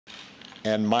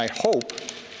And my hope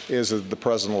is that the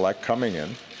president-elect coming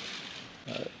in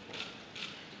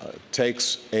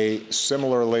takes a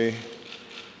similarly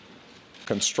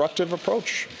constructive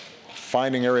approach,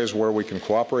 finding areas where we can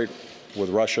cooperate with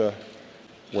Russia,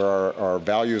 where our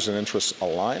values and interests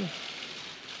align,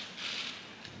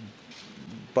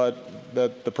 but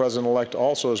that the president-elect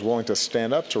also is willing to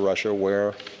stand up to Russia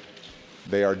where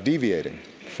they are deviating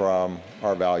from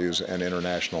our values and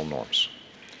international norms.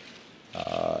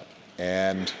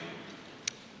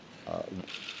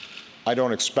 I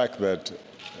don't expect that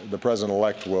the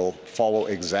president-elect will follow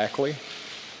exactly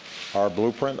our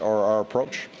blueprint or our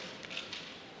approach,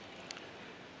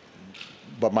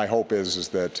 but my hope is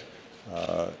that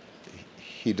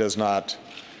he does not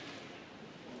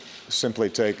simply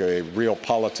take a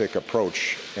realpolitik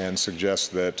approach and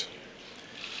suggest that,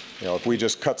 if we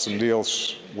just cut some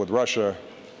deals with Russia,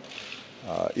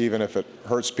 even if it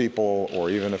hurts people, or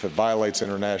even if it violates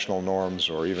international norms,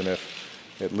 or even if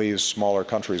it leaves smaller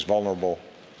countries vulnerable,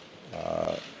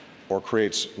 or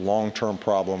creates long-term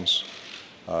problems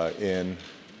in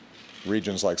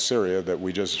regions like Syria, that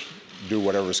we just do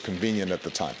whatever is convenient at the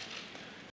time.